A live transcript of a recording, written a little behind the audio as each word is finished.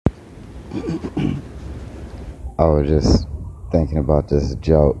I was just thinking about this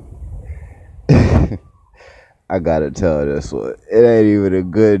joke. I gotta tell this one. It ain't even a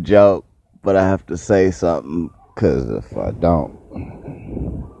good joke, but I have to say something, because if I don't,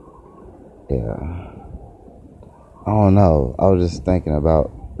 yeah. I don't know. I was just thinking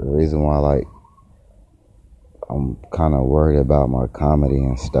about the reason why, like, I'm kind of worried about my comedy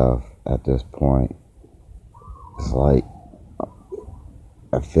and stuff at this point. It's like,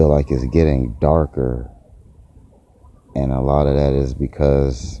 I feel like it's getting darker, and a lot of that is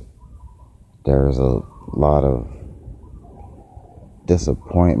because there's a lot of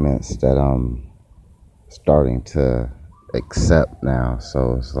disappointments that I'm starting to accept now.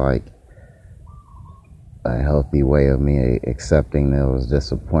 So it's like a healthy way of me accepting those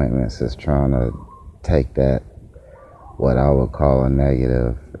disappointments is trying to take that, what I would call a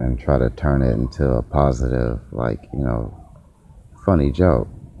negative, and try to turn it into a positive, like, funny joke.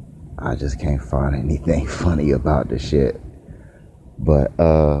 I just can't find anything funny about the shit. But,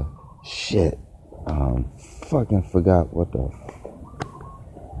 shit. Fucking forgot what the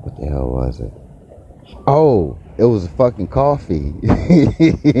hell was it? Oh, it was fucking coffee.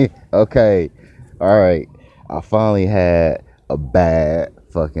 Okay. Alright. I finally had a bad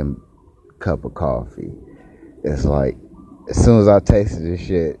fucking cup of coffee. It's like, as soon as I tasted this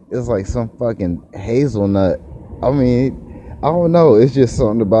shit, it's like some fucking hazelnut. I mean, I don't know. It's just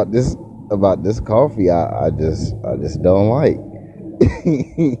something about this coffee I just don't like.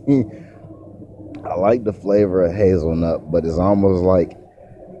 I like the flavor of hazelnut, but it's almost like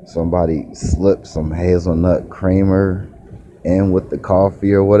somebody slipped some hazelnut creamer in with the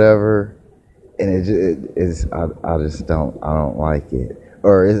coffee or whatever, and I don't like it.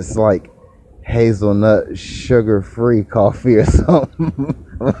 Or it's like hazelnut sugar-free coffee or something.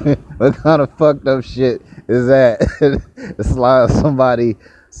 What kind of fucked up shit is that? It's like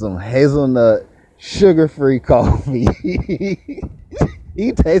some hazelnut sugar-free coffee.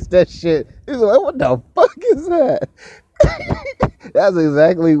 You taste that shit, he's like, what the fuck is that? That's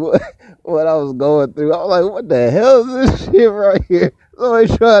exactly what I was going through. I was like, what the hell is this shit right here?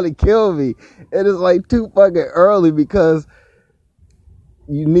 Somebody's trying to kill me. And it's like too fucking early because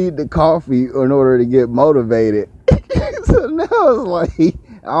you need the coffee in order to get motivated. So now it's like,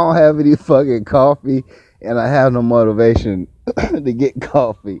 I don't have any fucking coffee and I have no motivation to get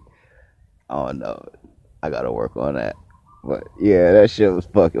coffee. I don't know. I gotta work on that. But yeah, that shit was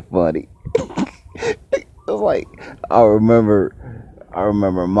fucking funny. It was like, I remember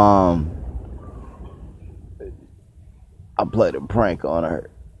mom, I played a prank on her,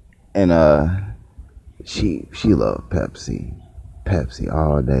 and she loved Pepsi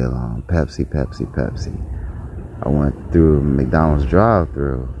all day long. Pepsi. I went through McDonald's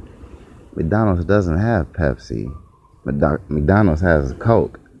drive-through. McDonald's doesn't have Pepsi. McDonald's has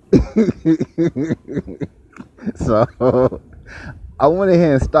Coke. So I went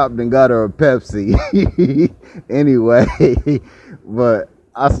ahead and stopped and got her a Pepsi. Anyway, but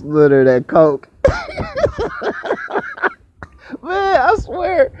I slid her that Coke. Man, I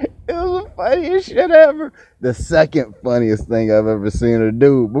swear, it was the funniest shit ever. The second funniest thing I've ever seen her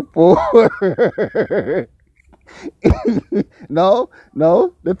do before. No,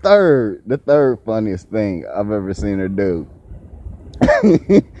 the third funniest thing I've ever seen her do.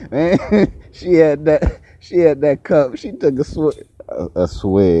 Man, she had that cup. She took a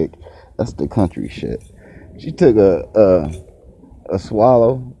swig. That's the country shit. She took a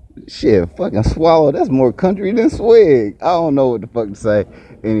swallow. Shit, fucking swallow. That's more country than swig. I don't know what the fuck to say.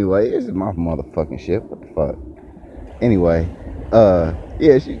 Anyway, this is my motherfucking shit. What the fuck? Anyway,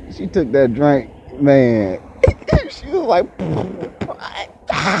 yeah, she took that drink, man. She was like,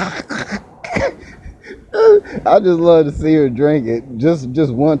 I just love to see her drink it. Just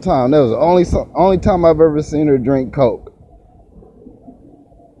one time. That was the only time I've ever seen her drink Coke.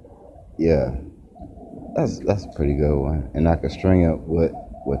 Yeah, that's a pretty good one, and I could string it with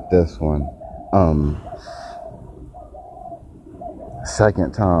this one.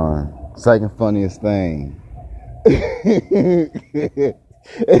 Second funniest thing.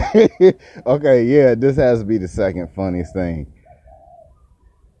 Okay, yeah, this has to be the second funniest thing.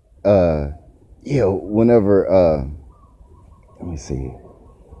 Yeah, whenever, let me see,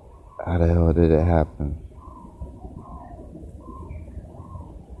 how the hell did it happen?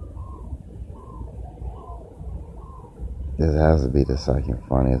 This has to be the second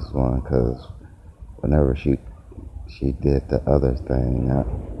funniest one, because whenever she did the other thing, that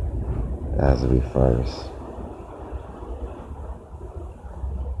has to be first.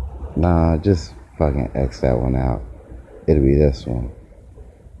 Nah, just fucking X that one out. It'll be this one.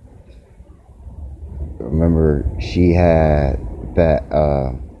 Remember, she had that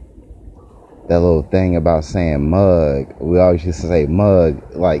that little thing about saying mug. We always used to say mug,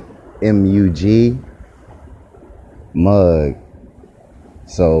 like M-U-G, mug.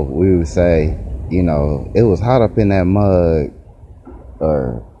 So we would say, you know, it was hot up in that mug,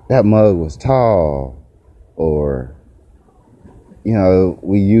 or that mug was tall, or, you know,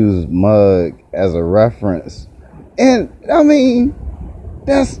 we use mug as a reference. And I mean,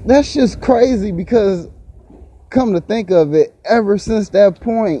 that's just crazy, because come to think of it, ever since that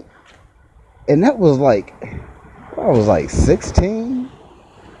point, and that was like, I was like 16.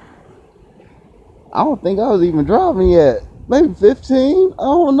 I don't think I was even driving yet. Maybe 15. I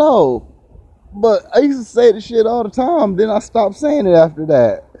don't know. But I used to say the shit all the time. Then I stopped saying it after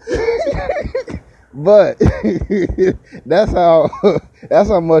that. But that's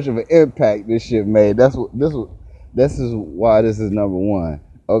how much of an impact this shit made. This is why this is number one.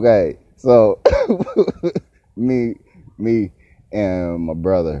 Okay, so me and my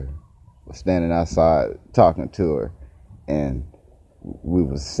brother was standing outside talking to her, and we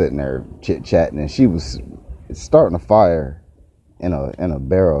was sitting there chit chatting, and she was starting a fire in a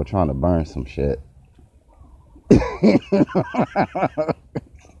barrel trying to burn some shit.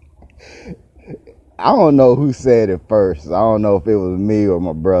 I don't know who said it first. I don't know if it was me or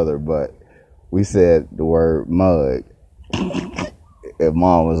my brother, but we said the word mug. And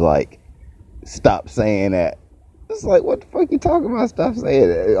Mom was like, "Stop saying that." It's like, what the fuck you talking about? Stop saying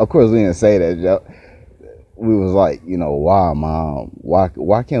that. Of course, we didn't say that, Joe. We was like, you know, why, Mom?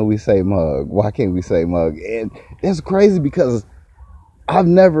 Why can't we say mug? Why can't we say mug? And it's crazy, because I've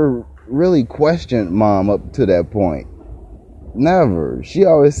never really questioned Mom up to that point. Never. She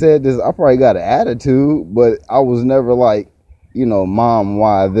always said this. I probably got an attitude, but I was never like, you know, Mom,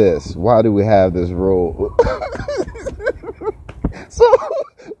 why this? Why do we have this rule? So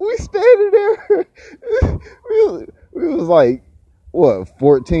we standing there. We was like, what,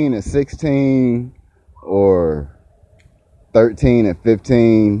 14 and 16, or 13 and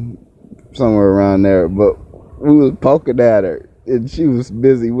 15, somewhere around there. But we was poking at her, and she was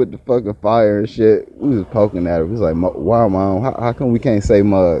busy with the fucking fire and shit. We was poking at her. We was like, "Wow, Mom, how come we can't say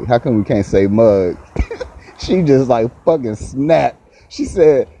mug? How come we can't say mug?" She just like fucking snapped. She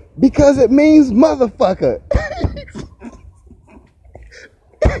said, "Because it means motherfucker."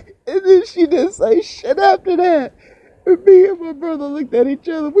 And then she didn't say shit after that. And me and my brother looked at each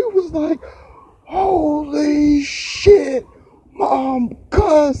other. We was like, holy shit, Mom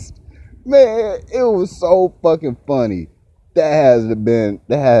cussed. Man, it was so fucking funny. That has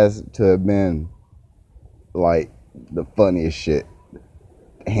to have been like the funniest shit,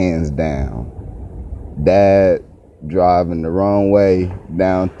 hands down. Dad driving the wrong way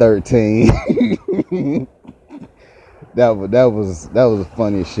down 13. That was the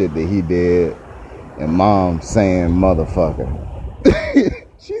funniest shit that he did. And Mom saying motherfucker.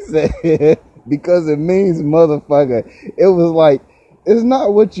 She said, because it means motherfucker. It was like, it's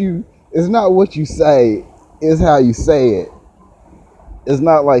not what you say, it's how you say it. It's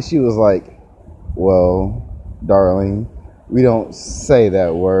not like she was like, well, darling, we don't say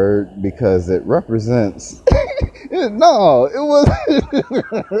that word because it represents. No, it wasn't.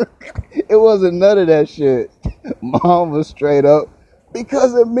 It wasn't none of that shit. Mom was straight up,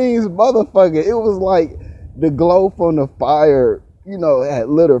 because it means motherfucker. It was like the glow from the fire, you know, had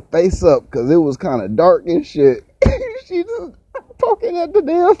lit her face up, because it was kind of dark and shit. She just poking at the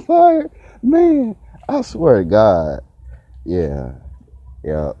damn fire. Man, I swear to God. Yeah.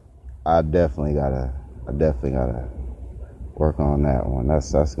 I definitely gotta work on that one.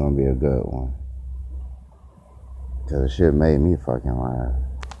 That's gonna be a good one. Cause the shit made me fucking laugh.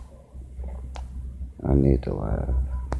 I need to laugh.